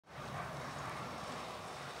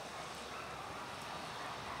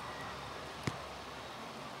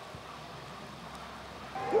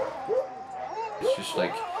just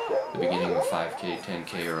like the beginning of a 5K,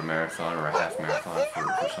 10K, or a marathon, or a half marathon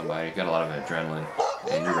for somebody. You've got a lot of adrenaline,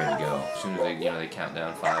 and you're ready to go. As soon as they count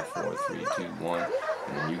down 5, 4, 3, 2, 1,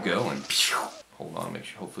 and then you go and hold on, make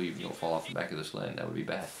sure, hopefully you don't fall off the back of the sled. That would be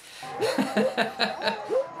bad.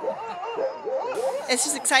 It's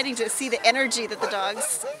just exciting to see the energy that the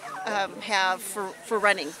dogs have for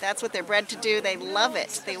running. That's what they're bred to do. They love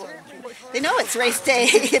it. They know it's race day,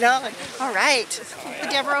 you know. And, all right, the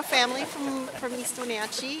Devereaux family from East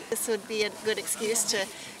Wenatchee. This would be a good excuse to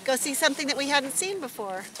go see something that we hadn't seen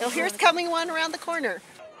before. So here's coming one around the corner.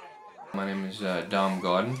 My name is Dominic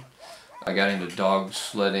Gaudin. I got into dog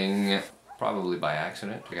sledding probably by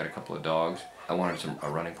accident. I got a couple of dogs. I wanted a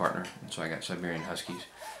running partner, and so I got Siberian huskies.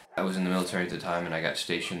 I was in the military at the time, and I got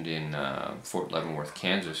stationed in Fort Leavenworth,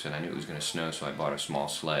 Kansas, and I knew it was going to snow, so I bought a small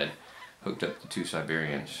sled, hooked up the 2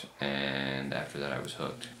 Siberians, and after that I was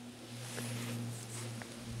hooked.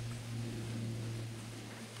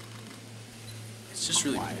 It's just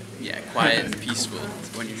really, quiet and peaceful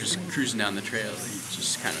when you're just cruising down the trail. You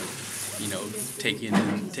just kind of, you know, taking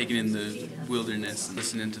in the wilderness and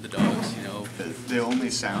listening to the dogs, you know. The only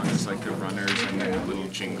sound is like the runners and then a little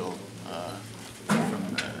jingle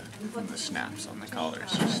from the snaps on the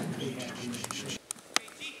collars. Just...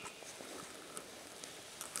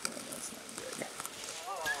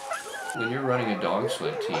 When you're running a dog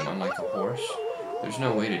sled team, unlike a horse, there's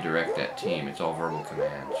no way to direct that team. It's all verbal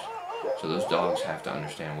commands. So those dogs have to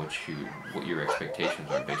understand what your expectations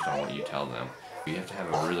are based on what you tell them. You have to have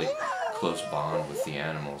a really close bond with the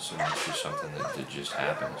animals, and that's just something that just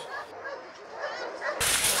happens.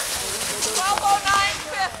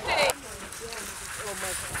 12:09:50.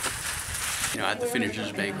 You know, at the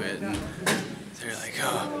finishers banquet, and they're like,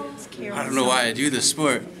 "Oh, I don't know why I do this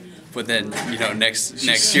sport." But then, you know,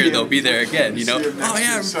 next year they'll be there again, you know. Oh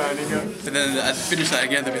yeah, and then at the finish line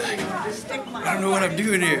again, they'll be like, "I don't know what I'm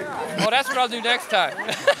doing here." Well, that's what I'll do next time.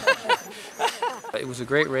 It was a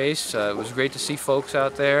great race. It was great to see folks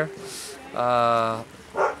out there. And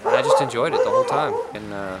I just enjoyed it the whole time.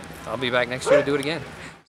 And I'll be back next year to do it again.